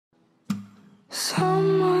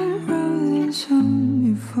Someone wrote this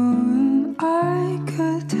song before, and I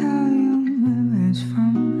could tell you memories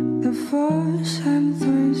from the 4, 7,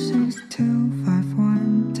 3, 6, 2, 5,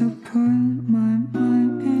 1 to put my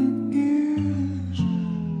mind in ease.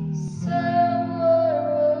 Someone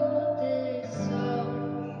wrote this song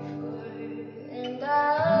before, and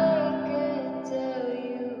I could tell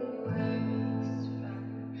you words from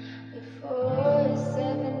the 4,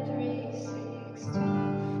 7, 3, 6, 2,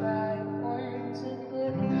 5, 1 to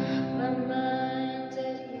put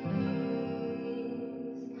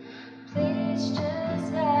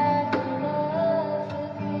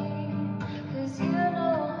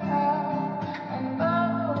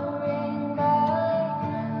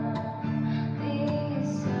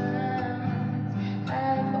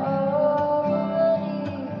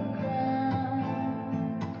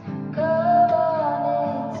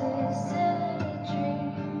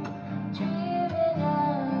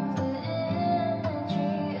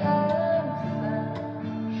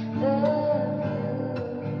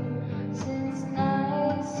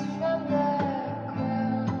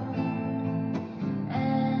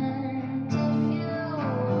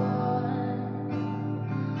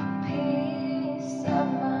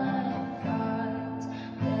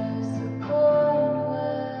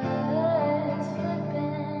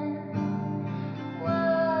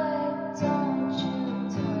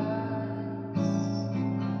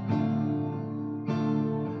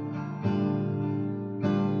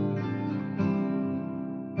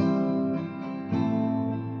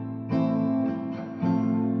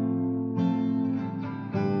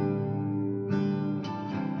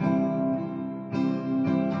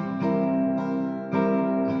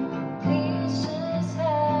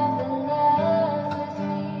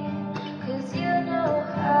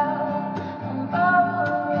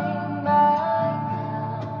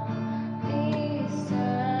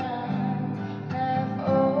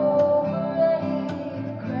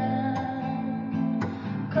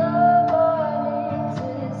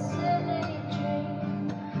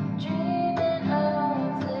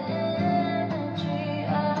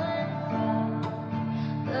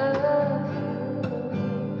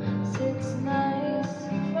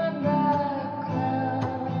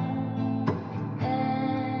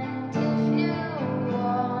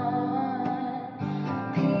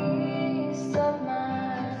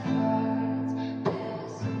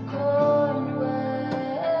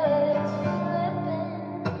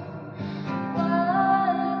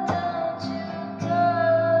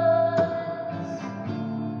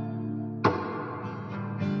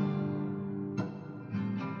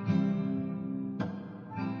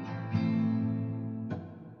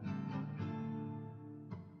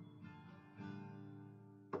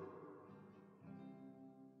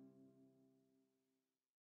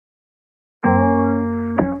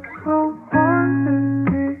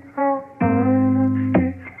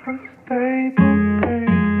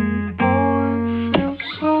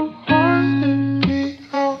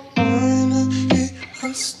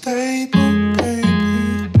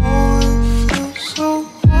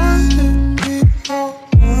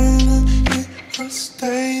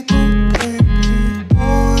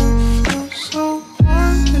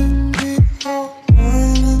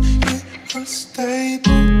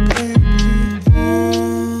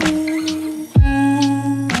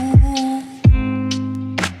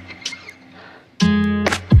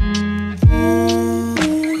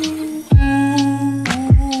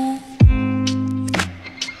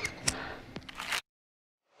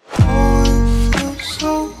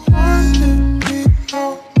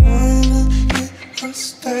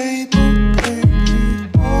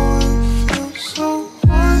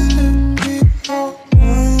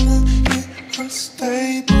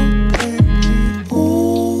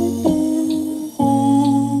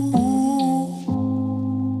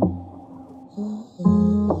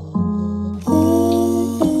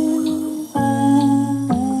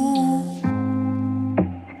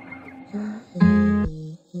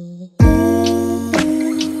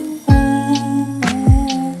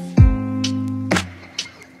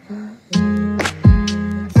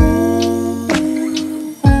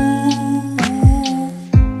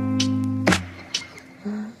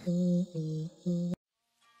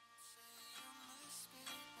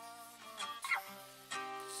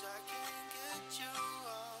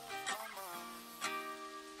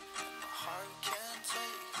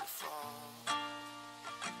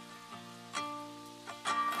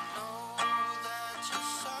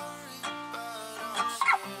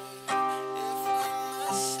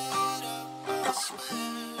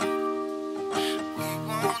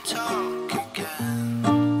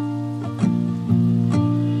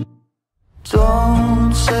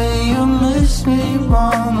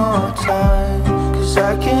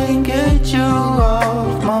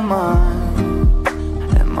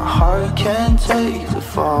take the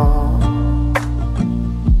fall.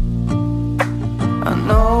 I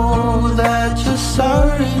know that you're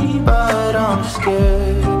sorry, but I'm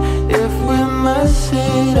scared. If we mess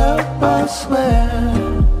it up, I swear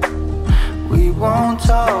we won't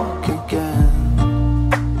talk again.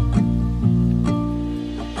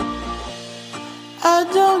 I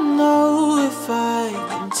don't know if I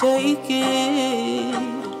can take it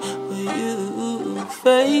with you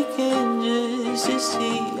faking just to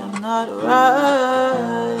see I'm not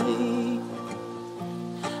right.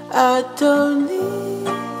 I don't need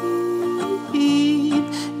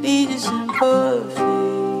a sympathy.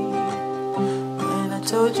 When I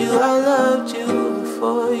told you I loved you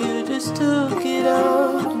before you just took it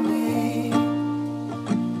out of me.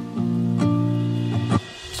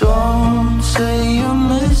 Don't say you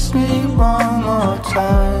miss me one more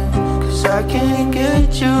time, 'cause I can't get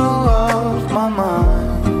you off my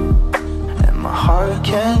mind, and my heart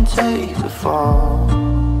can't take the fall.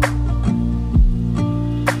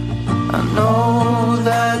 I know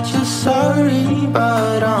that you're sorry,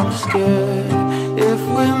 but I'm scared. If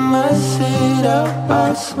we mess it up, I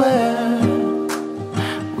swear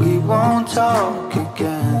we won't talk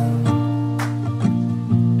again.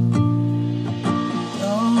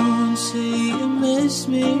 Don't say you miss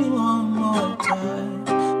me one more time,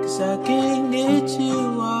 'cause I can't get you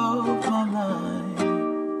off my mind,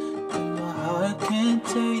 and my heart can't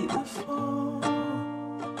take the fall.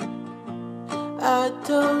 I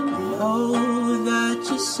don't know that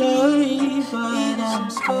you're sorry, but I'm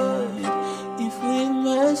scared. If we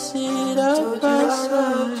mess it up, I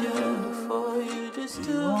loved you before you just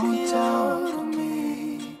took it out of me.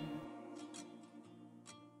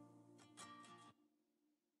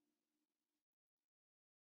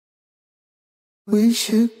 We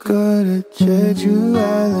should go to Jeju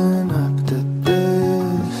Island after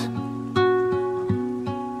this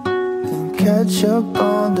and catch up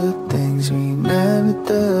on the things we never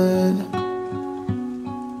did.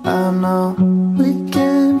 I know we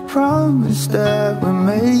can't promise that we'll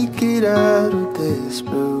make it out of this,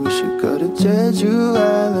 but we should go to Jeju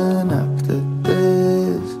Island after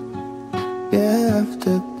this. Yeah,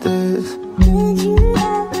 after this.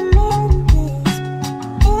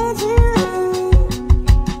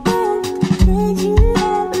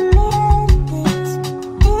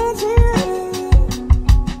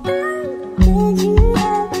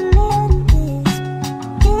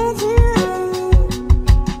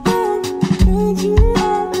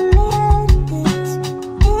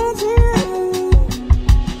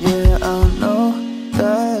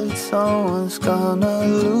 Someone's gonna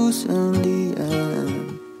lose in the end,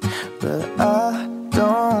 but I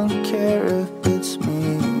don't care if it's me,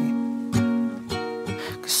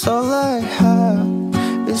 'cause all I have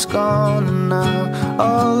is gone and now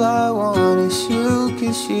all I want is you,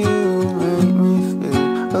 'cause you make me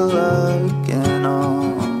feel alive again. Oh,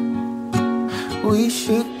 we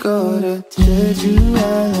should go to Jeju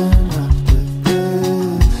Island after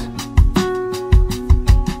this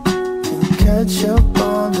and catch up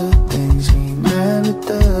on the things we never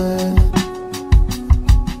did.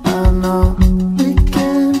 I know we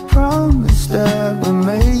can't promise that we'll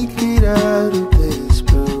make it out of this,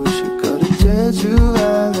 but we should go to Jeju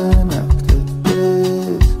Island after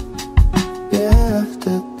this. Yeah,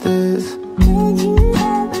 after this.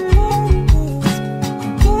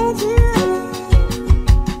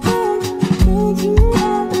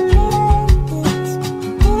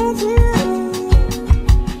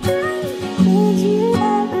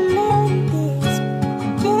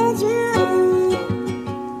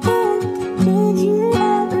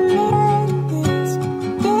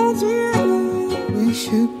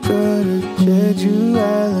 Jeju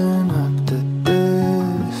Island after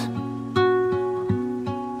this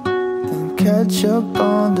and catch up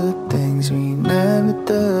on the things we never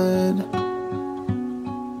did.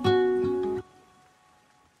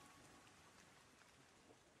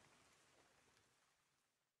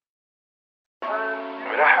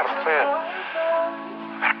 I had a plan.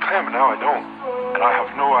 But now I don't. And I have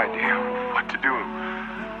no idea what to do.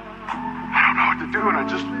 I don't know what to do, and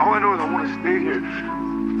all I know is I want to stay here.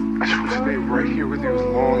 I just want to stay right here with you as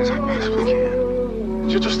long as I possibly can.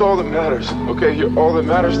 You're just all that matters, okay? You're all that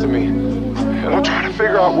matters to me. And I'm trying to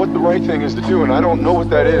figure out what the right thing is to do, and I don't know what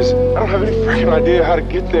that is. I don't have any freaking idea how to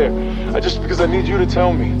get there. Because I need you to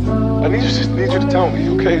tell me. I just need you to tell me,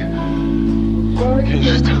 okay? Can you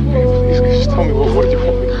just tell me, please? Can you just tell me what do you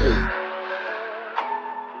want me to do?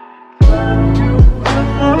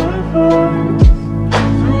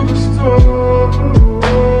 Through the storm.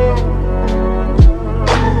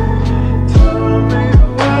 Tell me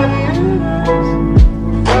what it is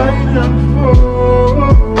I'm fighting for.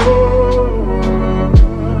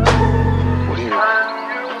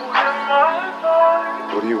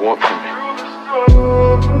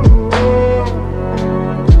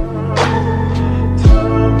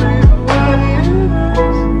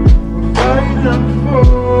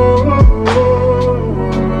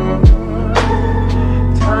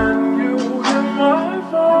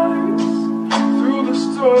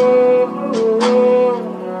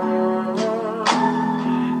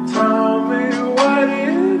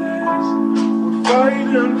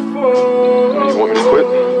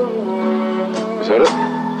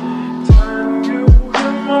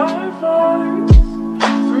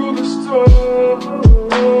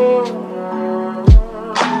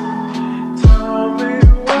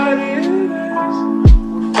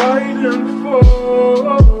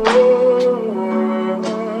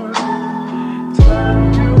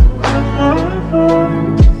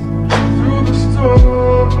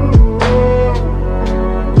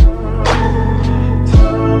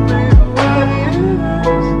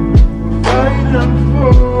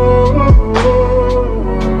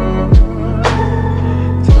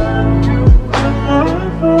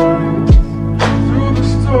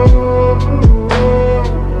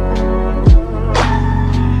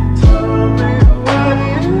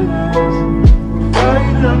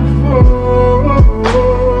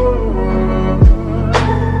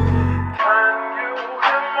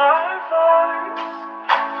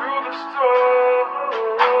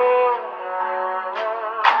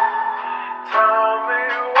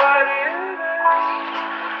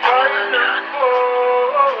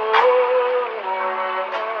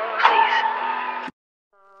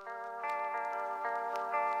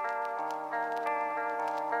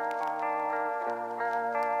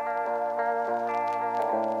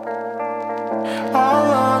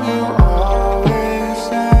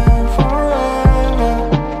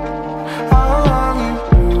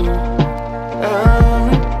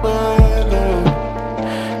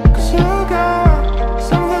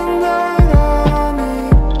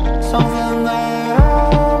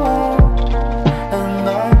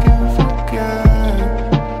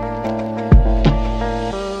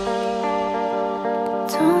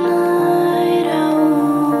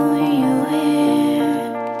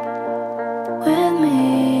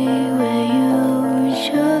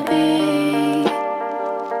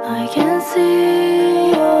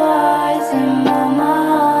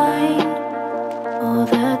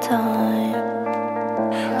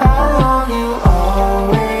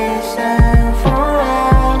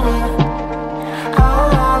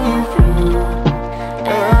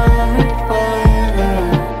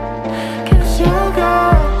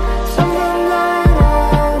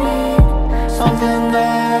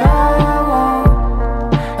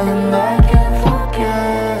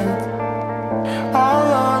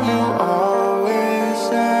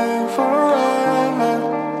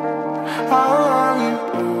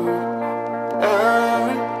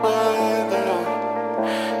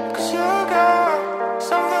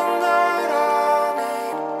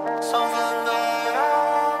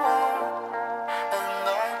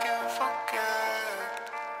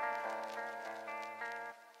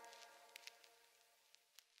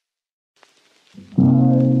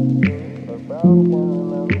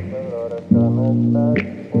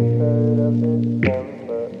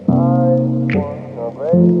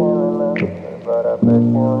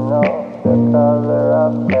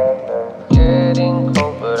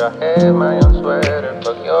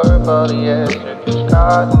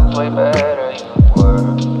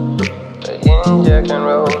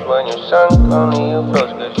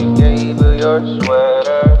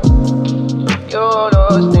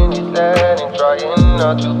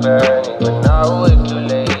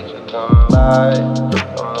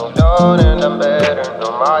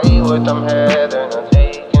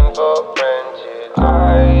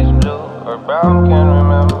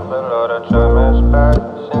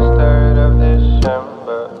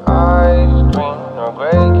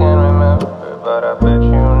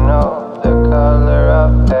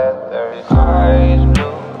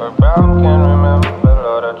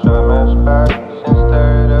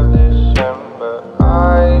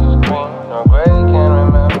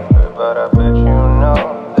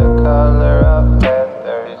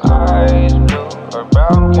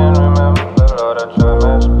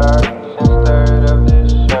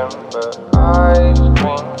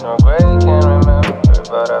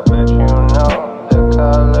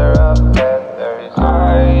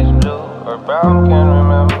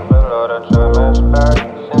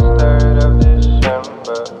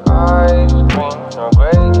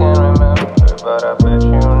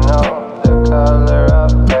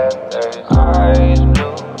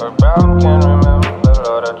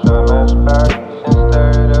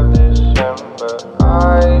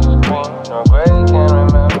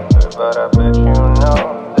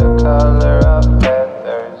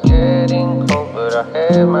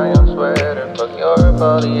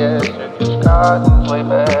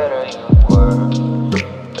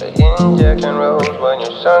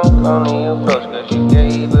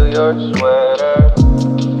 gave you your sweater.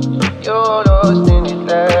 You lost in the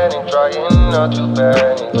standing, trying not to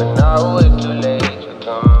panic, but now it's too late to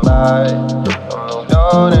come by. I'm moved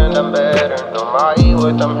on and I'm better, know my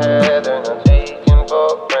worth, I'm heather, not taken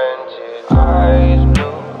for granted. Eyes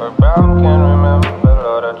blue or brown, can't remember,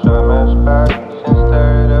 Lord, I try my back since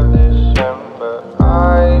 3rd of December.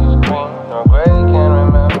 Eyes green or gray, can't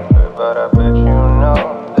remember, but I bet you know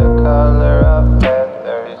the color of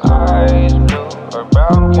heather is eyes blue or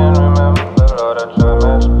brown, can't remember, Lord, I try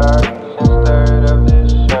my back since 3rd of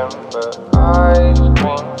December. Eyes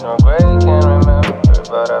green or gray, can't remember,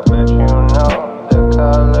 but I bet you know the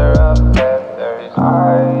color of heather is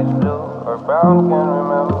eyes blue or brown, can't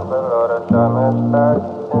remember, Lord, I try my back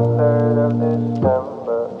since 3rd of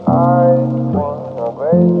December. Eyes green or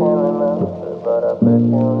gray, can't remember, but I bet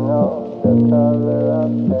you know the color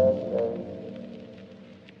of heather.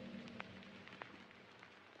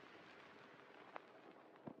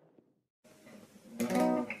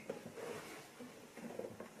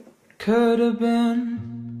 Could have been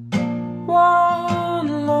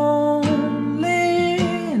one lonely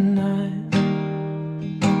night,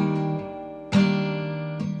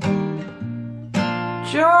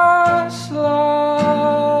 just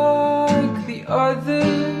like the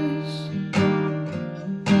others,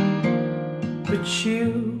 but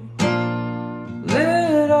you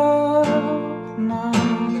lit up my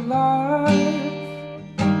life.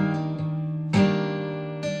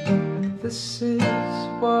 This is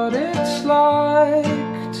what it's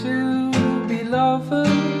like to be lovers.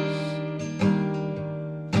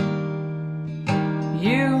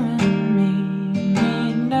 You and me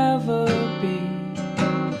may never be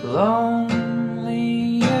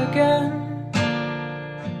lonely again.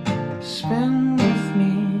 Spin with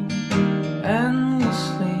me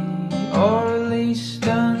endlessly, or at least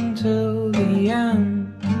until the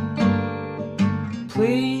end.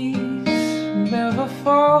 Please never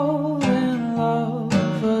fall in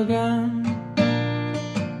love again.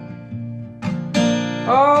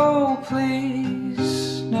 Oh,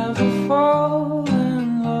 please never fall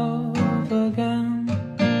in love again.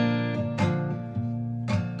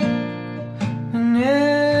 And if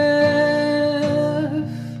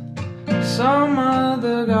some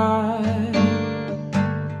other guy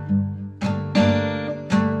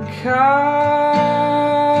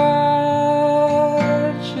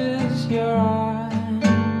catches your eye,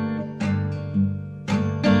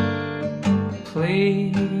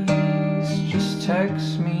 please just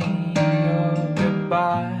text me your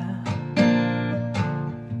goodbye.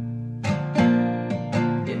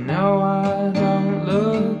 You know I don't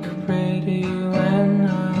look pretty when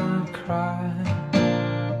I cry,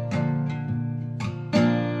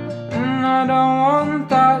 and I don't want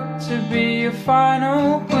that to be a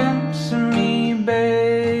final glimpse of me,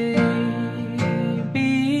 baby.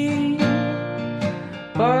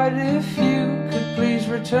 But if you could please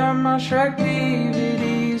return my Shrek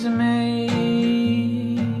DVDs, maybe.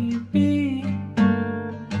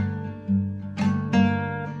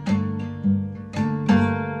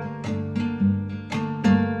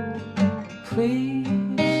 Please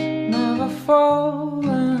never fall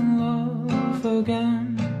in love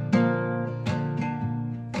again.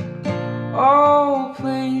 Oh,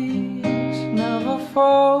 please never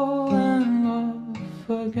fall in love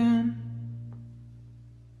again.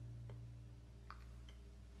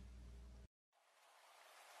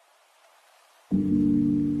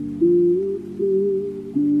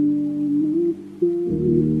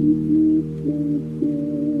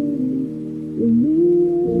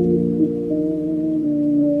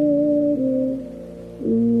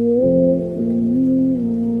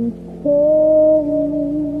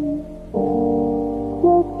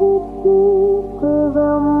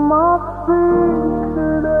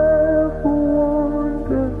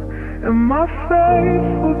 My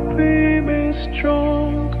faith will be made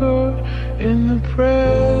stronger in the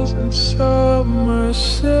presence of my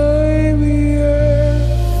Savior.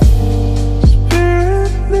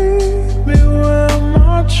 Spirit, lead me where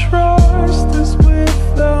my trust is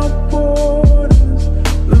without borders.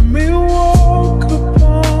 Let me walk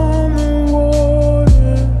upon the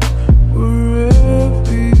water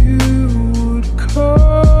wherever you would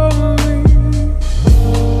call me.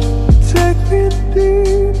 Take me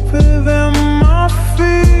deeper than my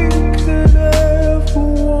feet could ever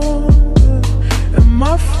wander, and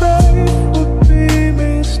my faith would be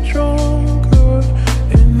made stronger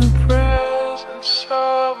in the presence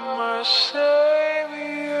of my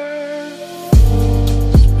Savior.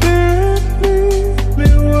 Spirit, lead me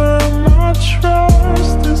where my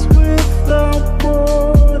trust is without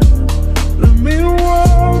borders. Let me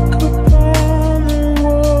walk upon the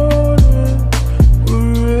water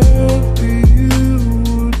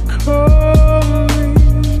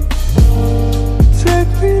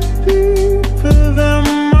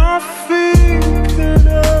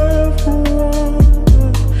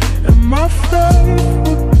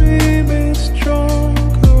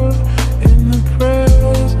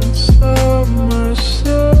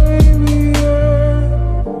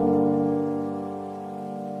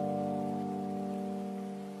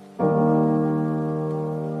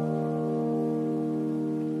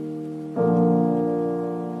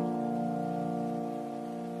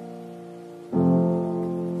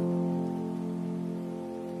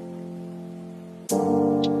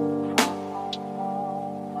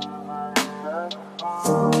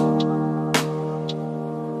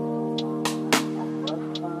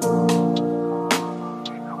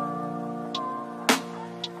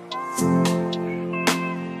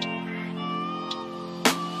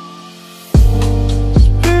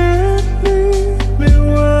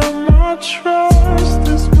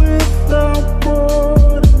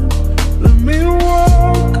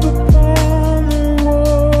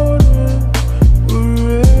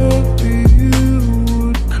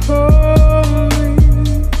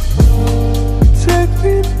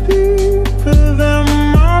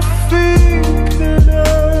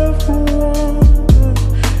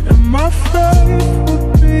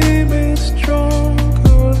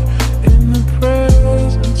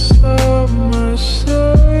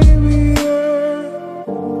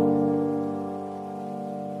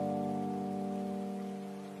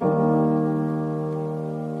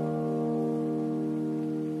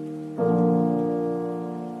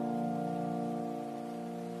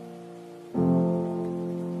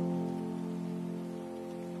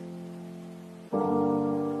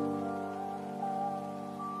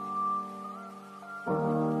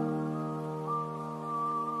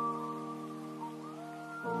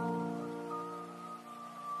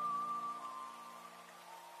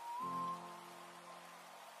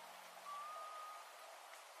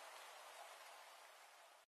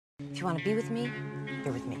you want to be with me,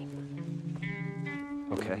 you're with me.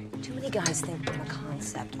 Okay. Too many guys think I'm a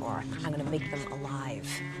concept or I'm gonna make them alive.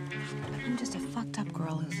 But I'm just a fucked up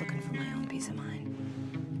girl who's looking for my own peace of mind.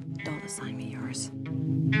 Don't assign me yours.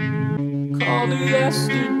 Called her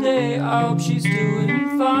yesterday, I hope she's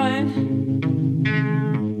doing fine.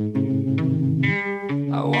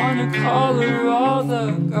 I wanna call her all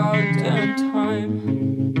the goddamn time.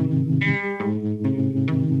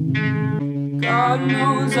 God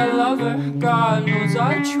knows I love her, God knows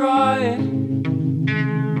I try.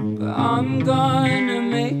 But I'm gonna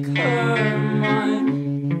make her mine.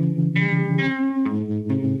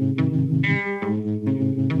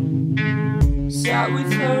 Sat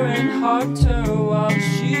with her and hugged her while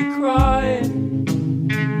she cried.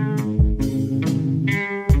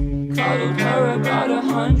 Cuddled her about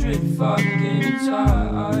 100 fucking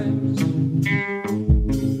times.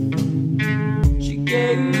 She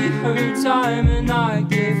gave me her time and I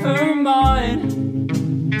gave her mine.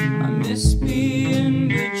 I miss being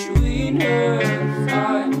between her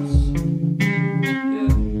thighs.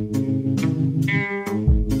 Yeah.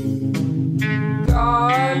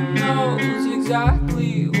 God knows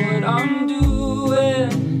exactly what I'm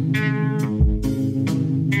doing.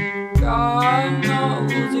 God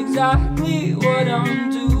knows exactly what I'm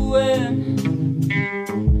doing.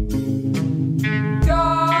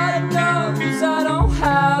 God knows I don't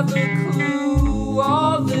have a clue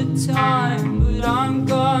all the time, but I'm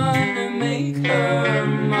gonna make her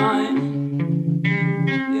mine.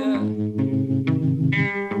 Yeah.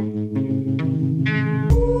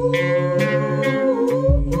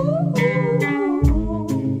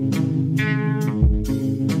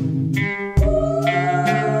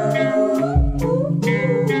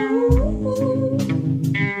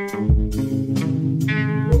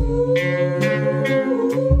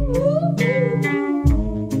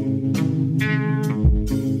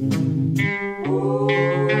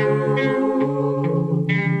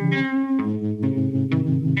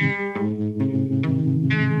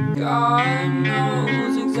 God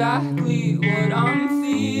knows exactly what I'm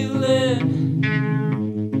feeling.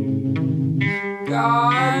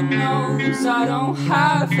 God knows I don't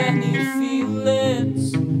have any feelings.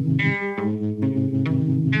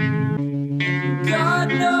 God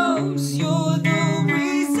knows you're the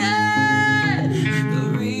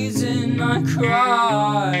reason I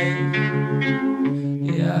cry.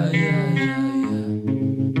 Yeah, yeah, yeah, yeah.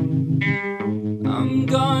 I'm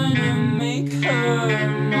gonna make her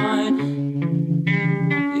mine.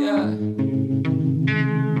 Yeah.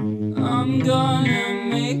 I'm gonna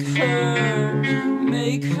make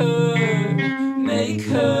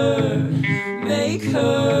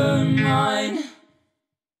her mine.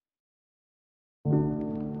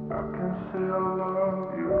 I can say I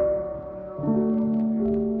love you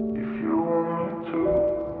if you want me to,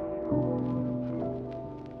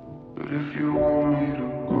 but if you want me to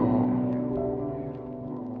go,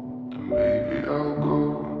 then maybe I'll go.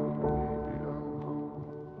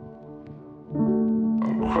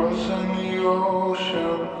 I'm crossing the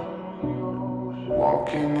ocean,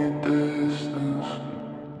 walking the distance,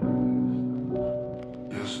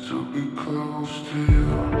 just to be close to you.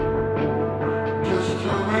 Just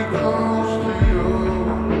to be close to you.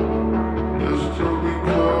 Just to be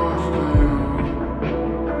close to you.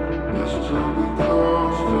 Just to be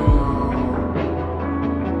close to you.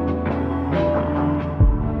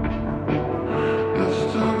 Just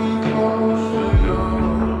to be close to you.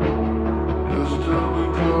 Just to be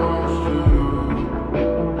close to you.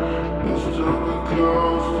 Just to be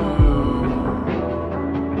close to you.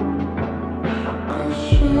 'Cause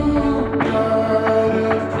you got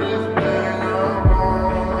everything I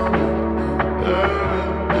want,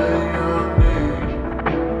 everything I need.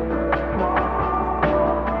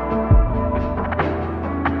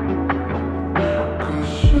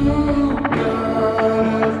 'Cause you got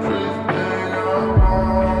everything I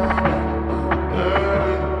want,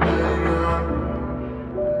 everything I need.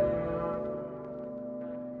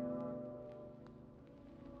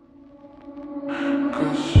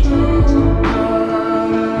 'Cause you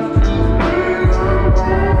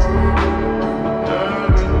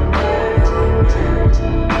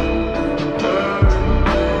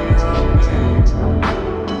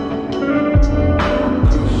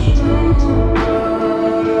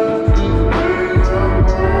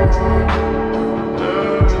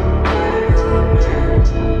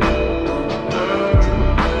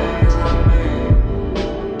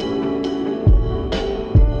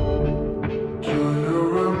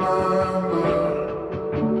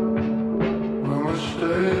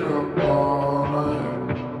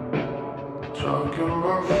talking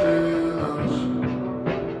about feelings,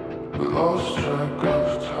 we lost track of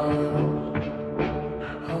time.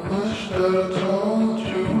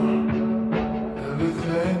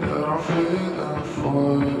 that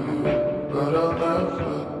for you, but I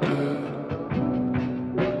never did.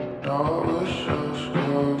 Now I wish I was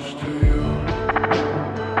close to you,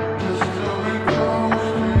 just to be close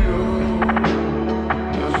to you,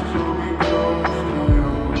 just to be close to you,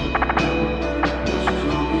 just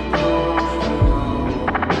to be close to you,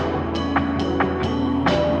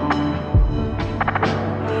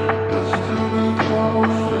 just to be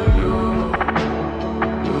close to you,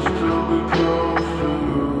 just to be close to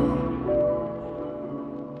you.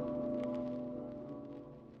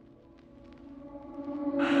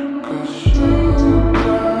 Cause you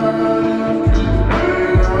got everything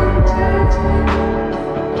I want,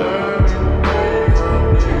 everything I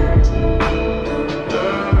need,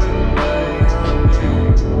 everything I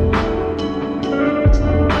need.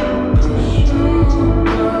 Cause you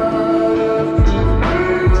got everything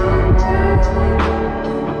I want,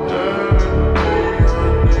 everything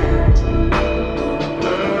I need,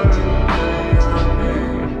 everything I need.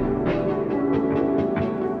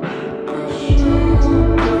 Cause you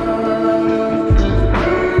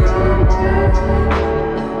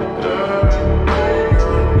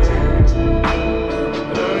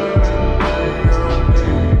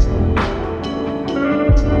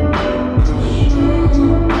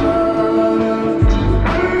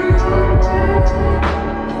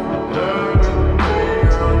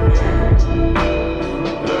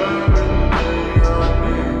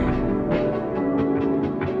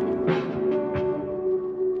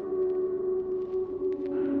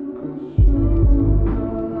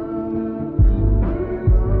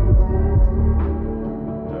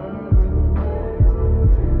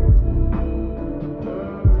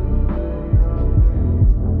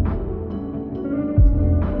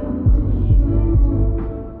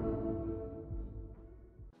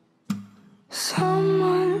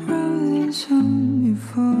someone wrote this song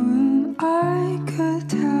before, and I could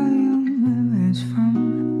tell you memories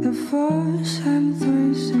from the 4, 7,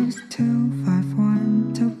 3, 6, 2, 5,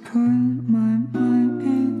 1 to put my mind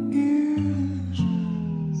in ears.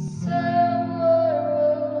 Someone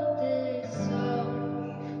wrote this song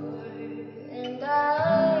before, and I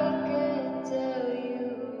could tell you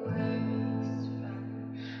where it's from.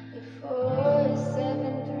 The 4,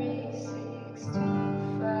 7, 3, 6, 2,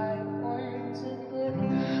 5, 1 to put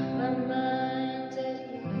my mind at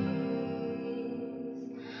ease.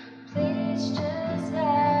 Please just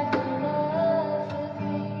have enough of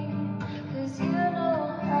me, 'cause you know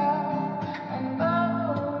how I'm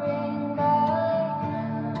boring right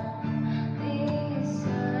now. These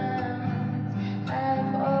sounds have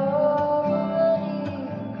already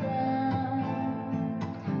ground.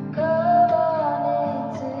 Go on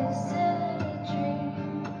into silly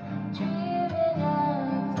dream, dreaming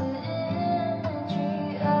of the imagery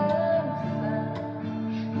of found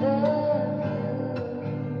the view.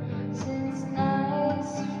 Since now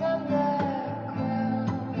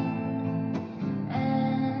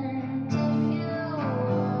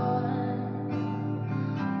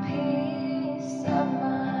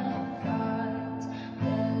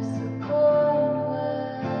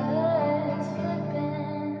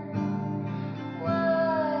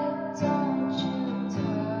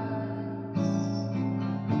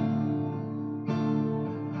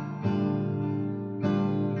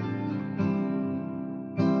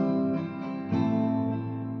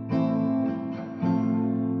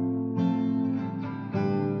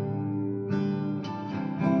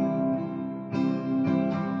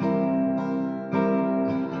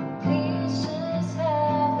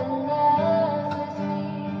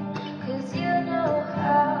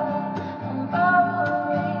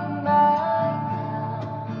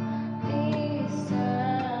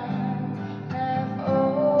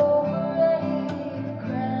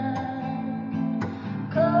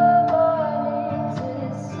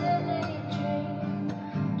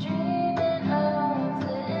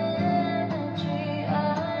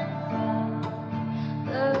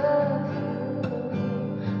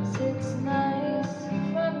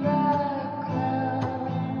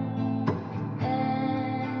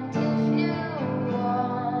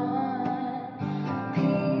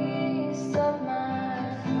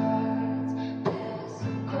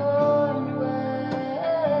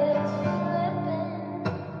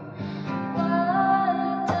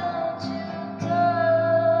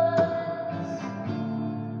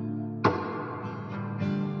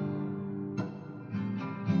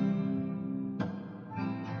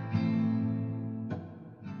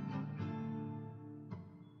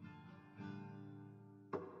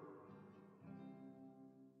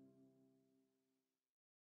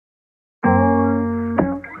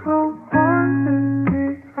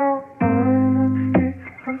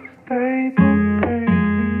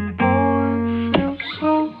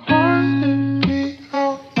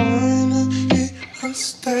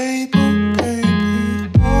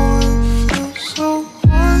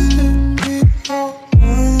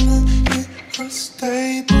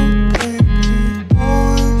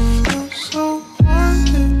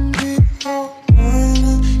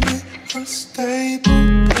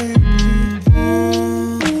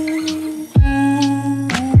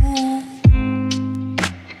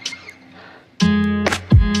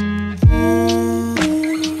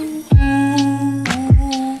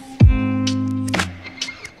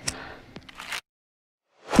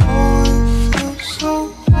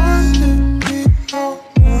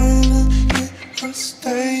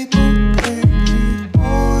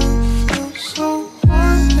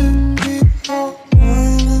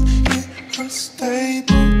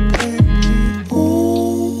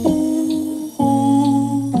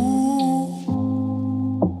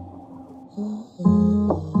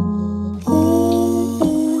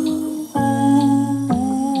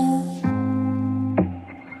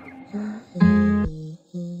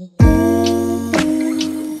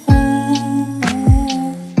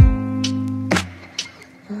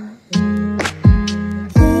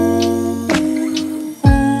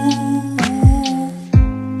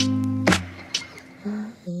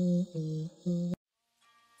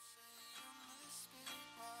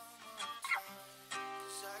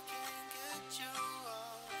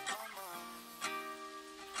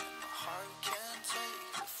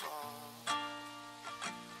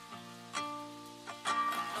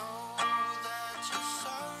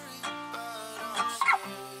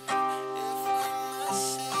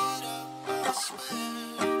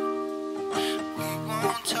we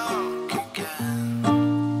won't talk again.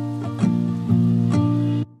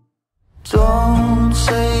 Don't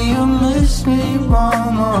say you miss me one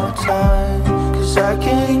more time, 'cause I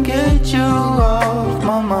can't get you off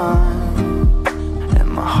my mind, and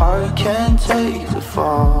my heart can't take the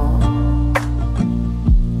fall.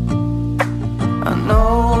 I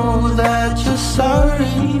know that you're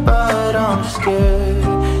sorry, but I'm scared.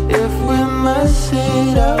 If we mess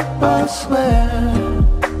it up, I swear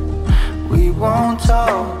we won't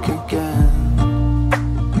talk again.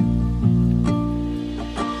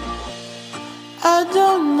 I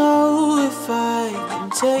don't know if I can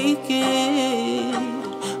take it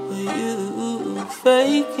with you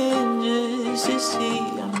faking just to see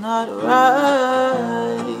I'm not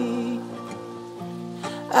right.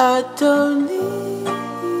 I don't need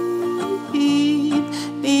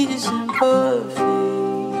this imperfect.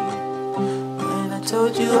 When I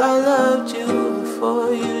told you I loved you before,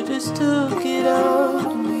 you just took it out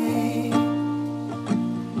of me.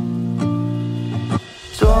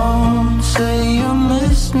 Don't say you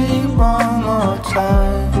miss me one more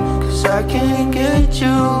time, 'cause I can't get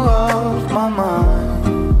you off my mind,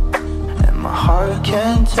 and my heart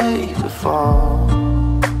can't take the fall.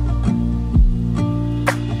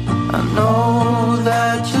 I know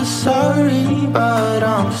that you're sorry, but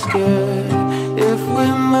I'm scared. If we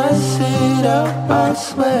mess it up, I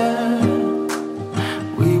swear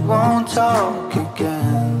we won't talk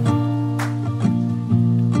again.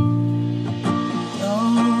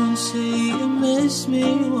 Don't say you miss me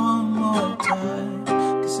one more time,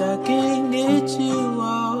 'cause I can't get you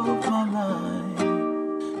off my mind,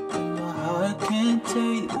 and my heart can't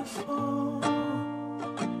take the fall.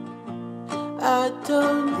 I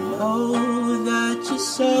don't know that you're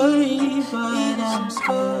sorry, but I'm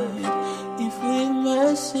scared. If we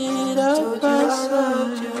mess it up, I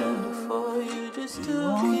loved you before you just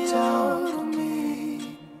took it out of me.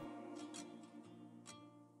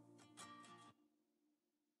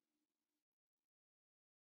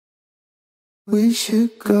 We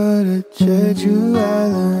should go to Jeju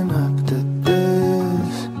Island after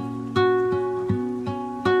this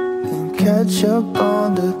and catch up on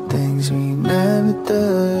the things we never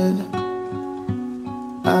did.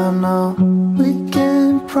 I know we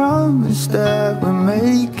can't promise that we'll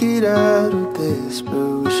make it out of this, but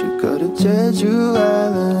we should go to Jeju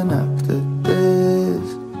Island after this.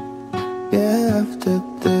 Yeah, after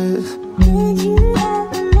this.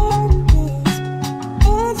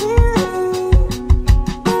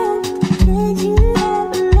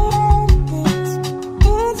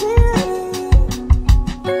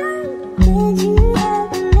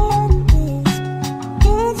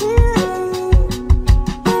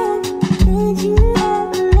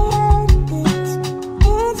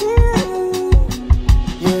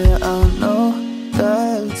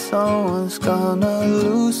 Someone's gonna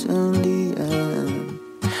lose in the end,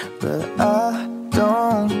 but I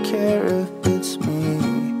don't care if it's me,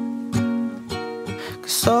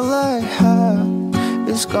 'cause all I have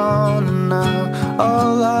is gone and now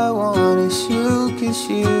all I want is you, 'cause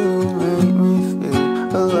you make me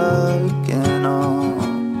feel alive again. Oh,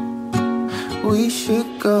 we should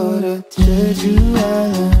go to Jeju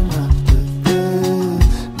Island after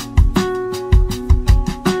this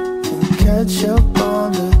and catch up on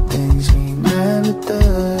the things we never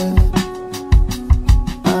did.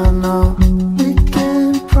 I know we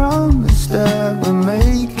can't promise that we'll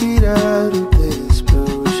make it out of this, but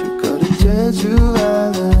we should go to Jeju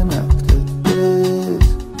Island after this.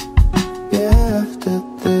 Yeah, after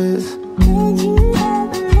this.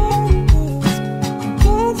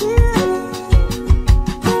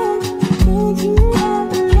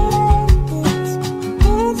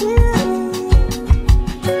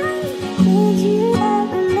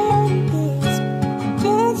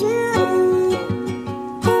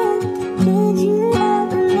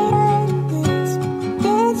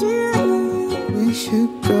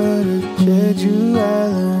 Jeju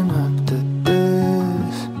Island after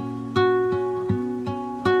this,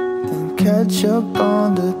 then catch up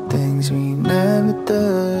on the things we never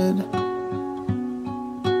did.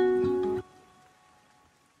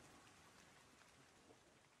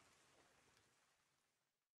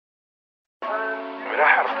 I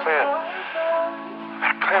had a plan,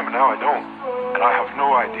 but now I don't, and I have no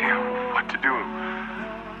idea what to do.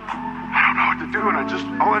 I don't know what to do, and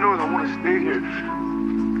all I know is I want to stay here.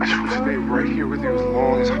 I just want to stay right here with you as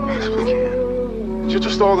long as I possibly can. You're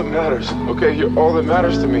just all that matters, okay? You're all that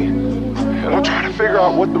matters to me. And I'm trying to figure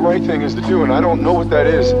out what the right thing is to do, and I don't know what that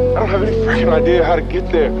is. I don't have any freaking idea how to get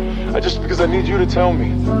there. Because I need you to tell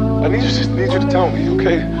me. I just need you to tell me,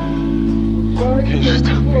 okay? Can you just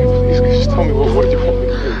tell me, please? Can you just tell me what do you want me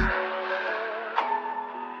to do?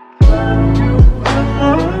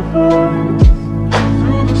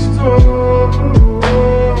 Through the storm.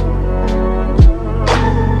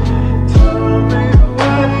 Tell me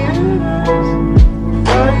what it is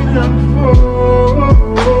we're fighting for.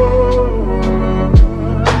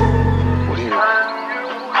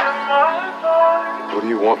 What do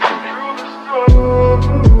you want from me?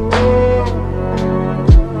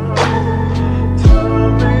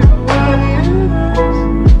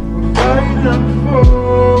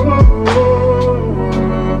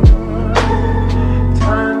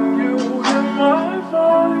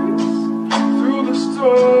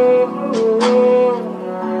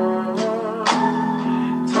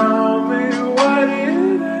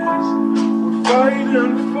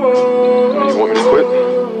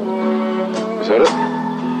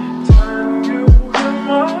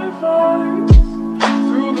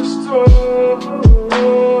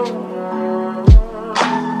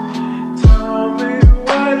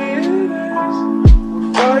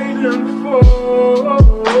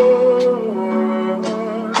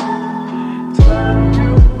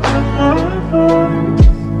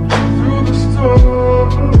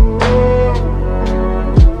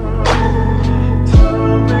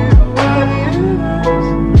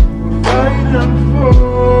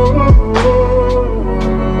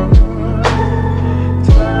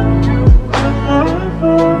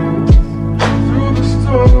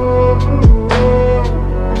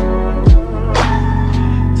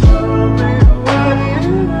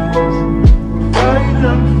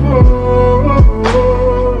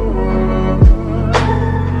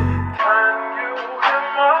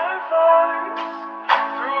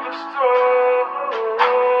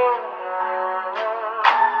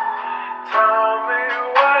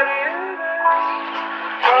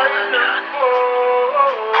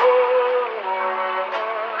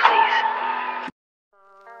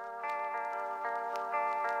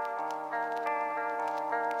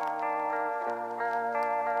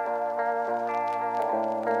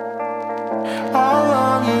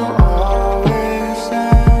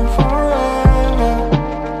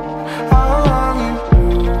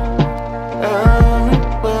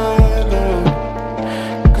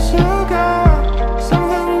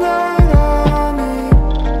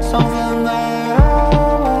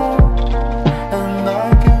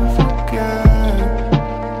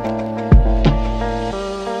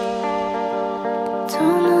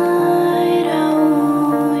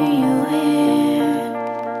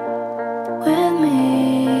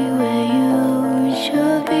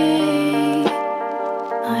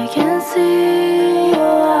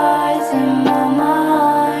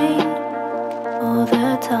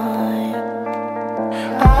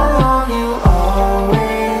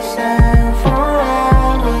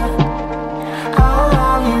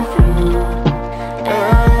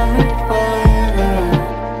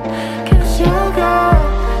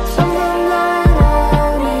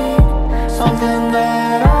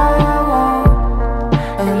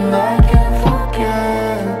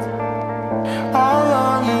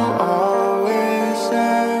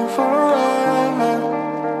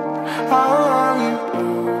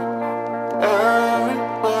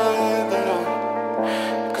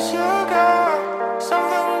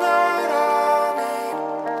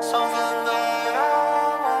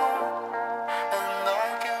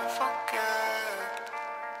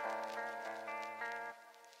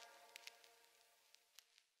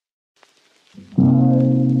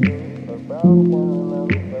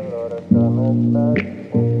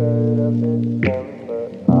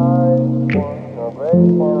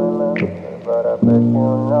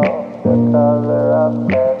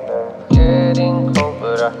 Getting cold,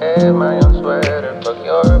 but I had my own sweater. Fuck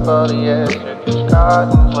your polyester, 'cause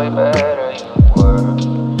cotton's way better. You were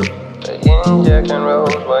the inject and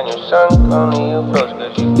rose when you sunk, only you froze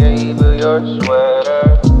 'cause you gave her your sweater.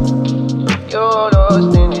 You're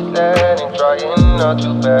lost in this land and trying not to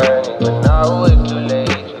panic, but now it's too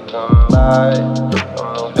late to come by. I'm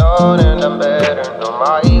moved on and I'm better, know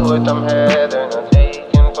my worth, I'm heather, not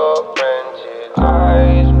taken for granted.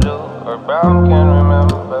 Eyes blue or brown, can't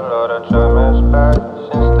remember, Lord, I try my best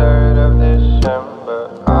since 3rd of December.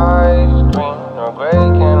 Eyes green or gray,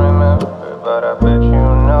 can't remember, but I bet you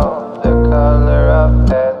know the color of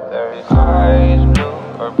feathers. Eyes blue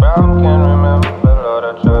or brown, can't remember, Lord,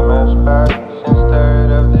 I try my best since 3rd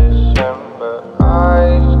of December.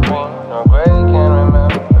 Eyes green or gray, can't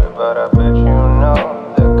remember, but I bet you know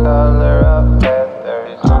the color of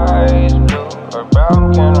feathers. Eyes blue or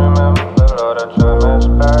brown, can't remember, Lord, I try my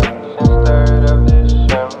best since 3rd of December.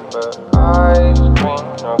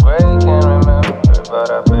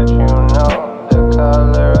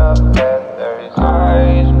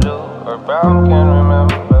 brown, can't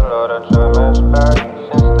remember. Lord, I try my back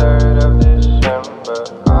since 3rd of December.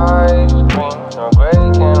 Eyes green or gray,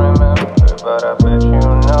 can't remember, but I bet you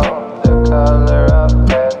know the color of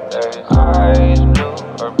feathers. Eyes blue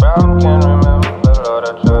or brown, can't remember. Lord,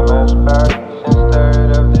 I try my back since 3rd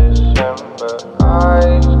of December.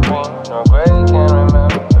 Eyes green or gray, can't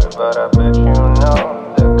remember, but I bet you know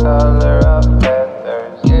the color of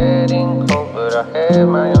feathers. Getting cold, but I had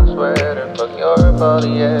my own sweater. Fuck your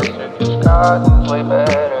polyester, 'cause cotton's way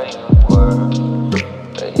better. You were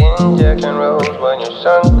in Jack and Rose when you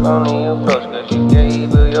sunk, only you froze 'cause you gave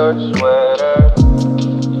her your sweater.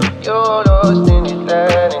 You're lost in it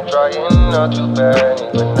then and trying not to panic,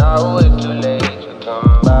 but now it's too late to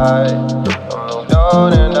come by. I'm moved on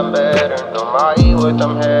and I'm better, know my worth,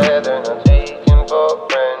 I'm Heather, not taken for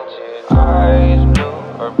granted. Eyes blue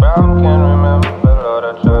or brown, can't remember. Lord, I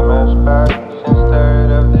try my back since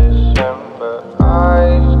 3rd of December.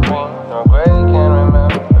 Eyes green or gray, can't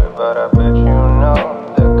remember, but I bet you know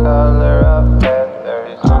the color of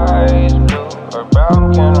feathers. Eyes blue or brown,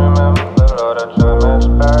 can't remember. Lord, I try my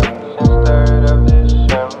back since 3rd of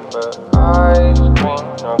December. Eyes green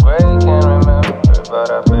or gray, can't remember, but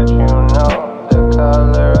I bet you know the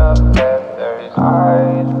color of feathers.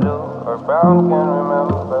 Eyes blue or brown, can't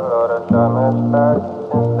remember. Lord, I try my back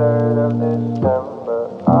since 3rd of December.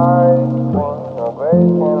 Eyes green or gray,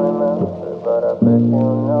 can't remember, but I bet you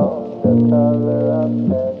know the color of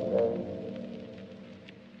feathers.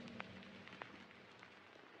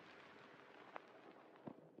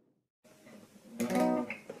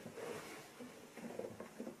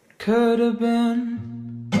 Could have been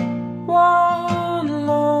one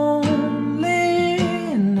lonely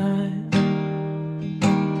night,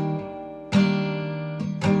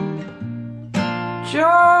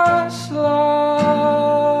 just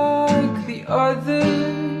like the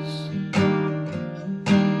others,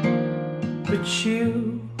 but you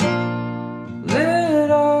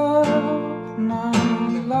lit up my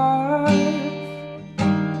life.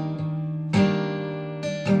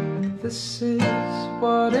 This is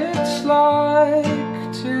what it's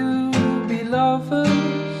like to be lovers.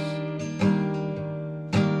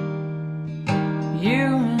 You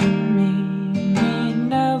and me need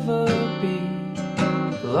never be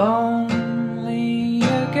lonely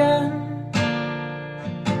again.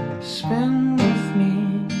 Spin with me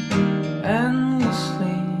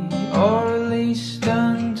endlessly, or at least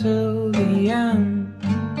until the end.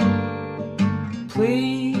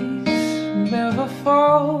 Please never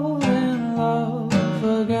fall in love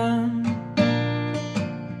again.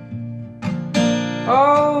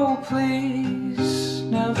 Oh, please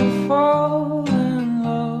never fall in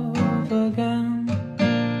love again.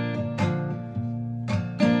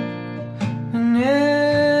 And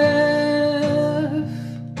if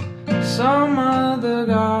some other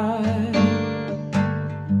guy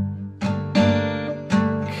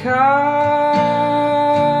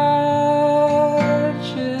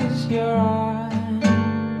catches your eye,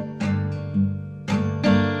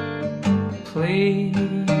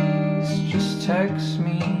 please just text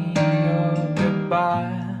me your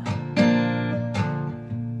goodbye.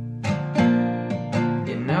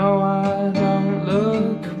 You know I don't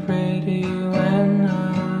look pretty when I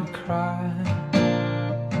cry,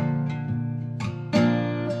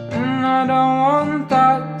 and I don't want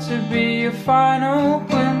that to be a final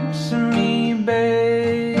glimpse of me,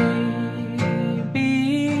 baby.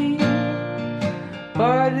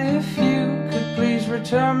 But if you could please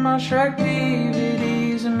return my Shrek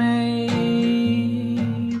DVDs, maybe.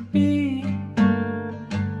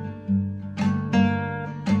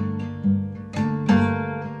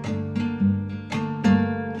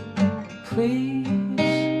 Please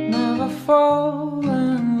never fall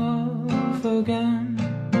in love again.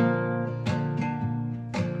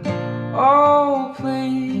 Oh,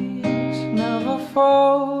 please never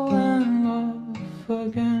fall in love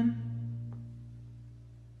again.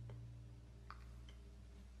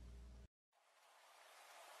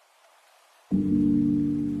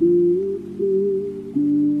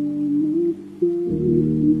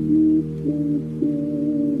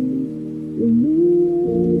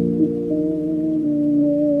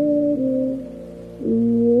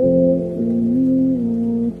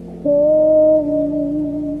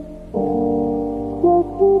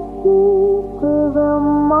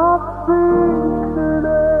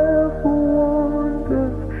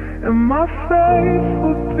 And my faith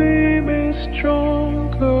will be made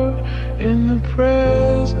stronger in the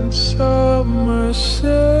presence of my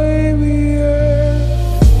Savior.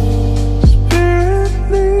 Spirit,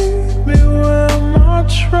 lead me where my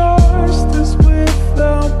trust is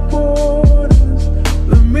without borders.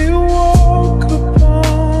 Let me walk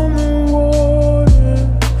upon the water.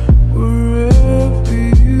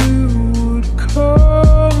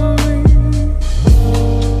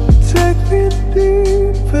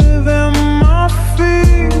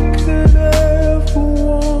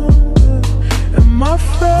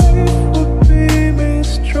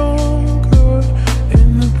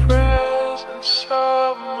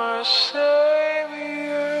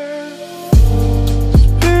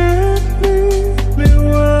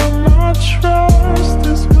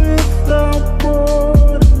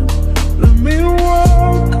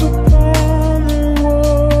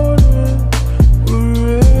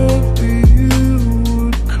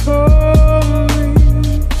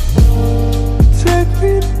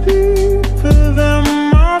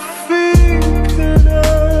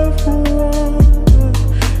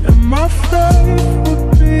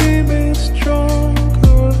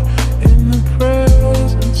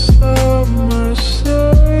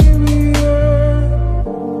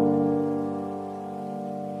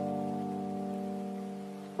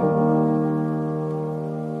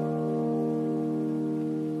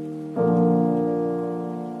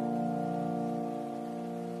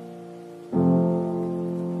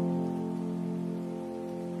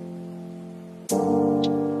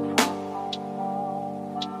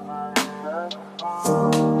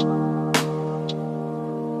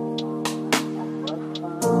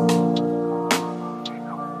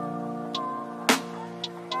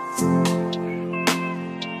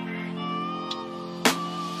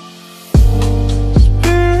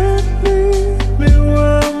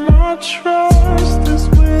 Trust is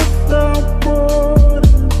without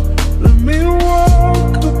borders. Let me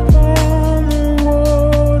walk upon the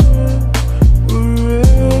water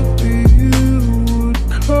wherever you would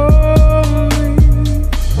call me.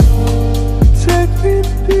 Take me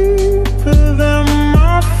deeper than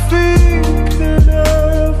my feet could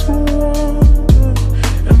ever wander,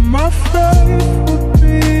 and my faith would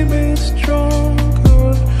be made stronger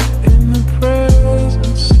in the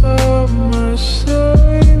presence of my Savior.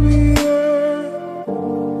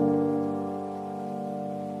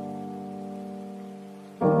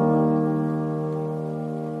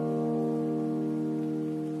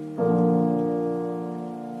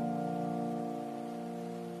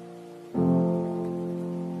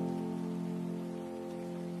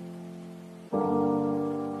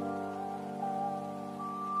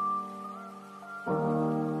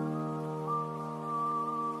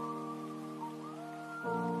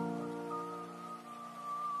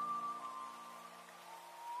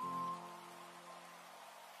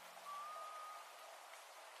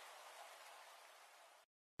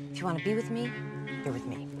 If you want to be with me, you're with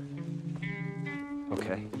me.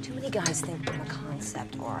 Okay. Too many guys think I'm a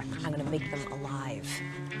concept or I'm gonna make them alive.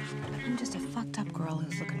 But I'm just a fucked up girl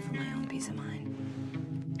who's looking for my own peace of mind.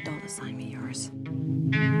 Don't assign me yours.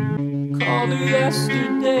 Called her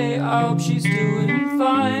yesterday, I hope she's doing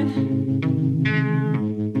fine.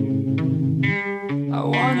 I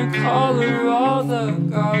wanna call her all the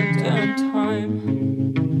goddamn time.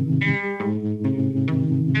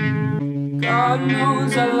 God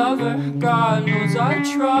knows I love her, God knows I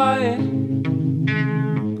try,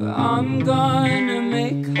 but I'm gonna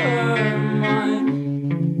make her mine.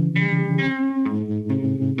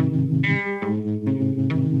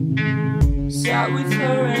 Sat with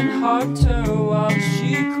her and hugged her while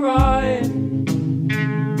she cried.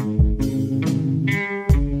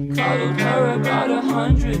 Cuddled her about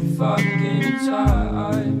 100 fucking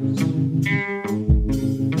times.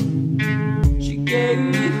 She gave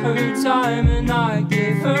me her time and I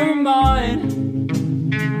gave her mine.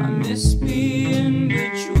 I miss being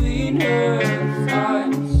between her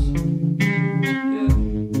thighs. Yeah.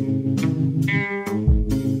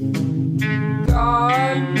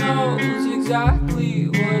 God knows exactly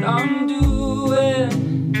what I'm doing.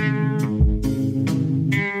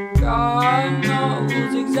 God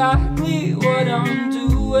knows exactly what I'm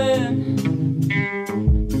doing.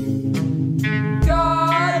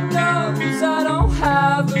 God knows I don't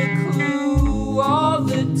have a clue all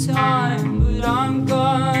the time, but I'm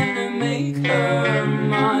gonna make her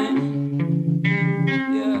mine.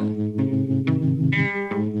 Yeah.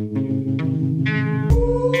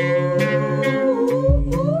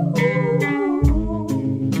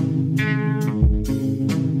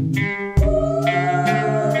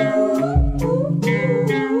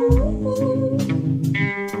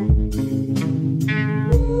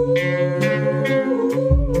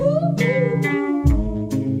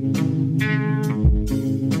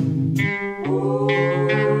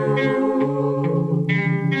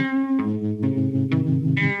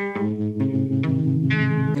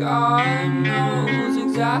 God knows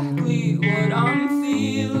exactly what I'm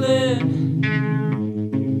feeling.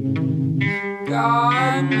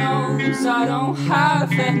 God knows I don't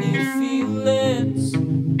have any feelings.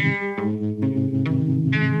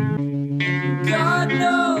 God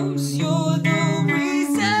knows you're the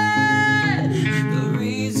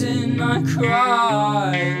reason I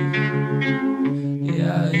cry.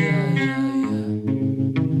 Yeah, yeah, yeah, yeah.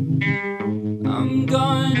 I'm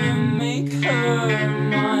gonna make her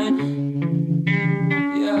mine.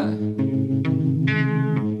 Yeah.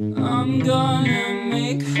 I'm gonna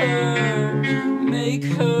make her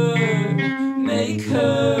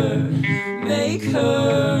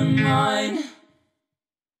mine.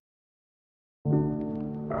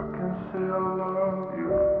 I can say I love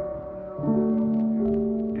you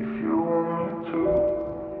if you want me to,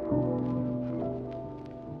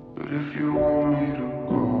 but if you want me to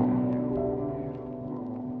go,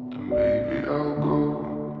 then maybe I'll go.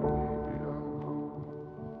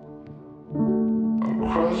 I'm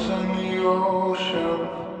crossing the ocean,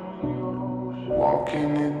 walking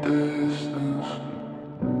the distance,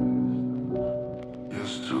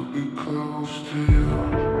 just to be close to you.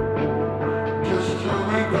 Just to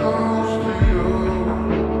be close to you,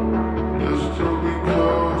 just to be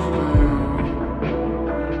close to you,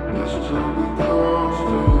 just to be close.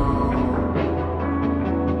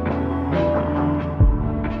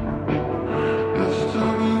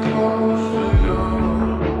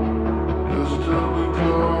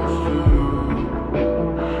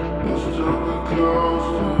 close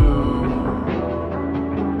to you.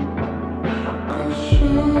 'Cause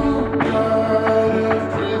you got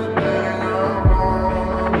everything I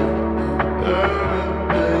want,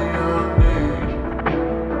 everything I need.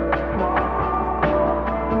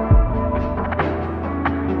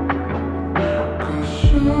 'Cause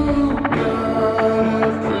you got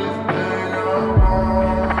everything I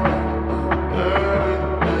want,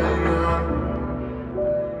 everything I need.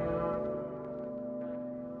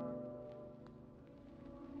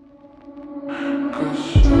 'Cause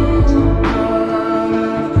you got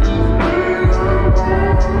everything I want,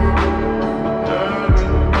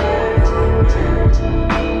 everything I need,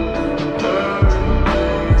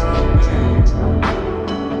 everything I need.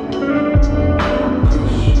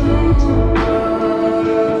 'Cause you got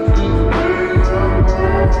everything I want,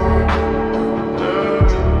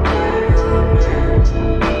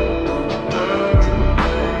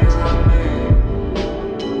 everything I need,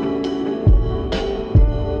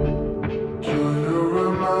 Do you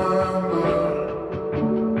remember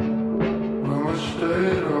when we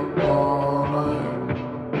stayed up all night,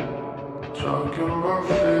 talking about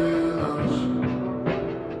feelings?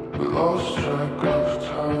 We lost track of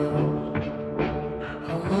time.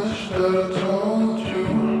 I wish that I told you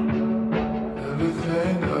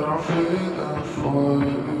everything that I'm feeling for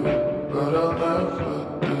you, but I never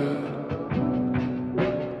did.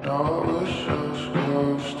 Now I wish I was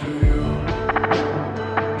close to you.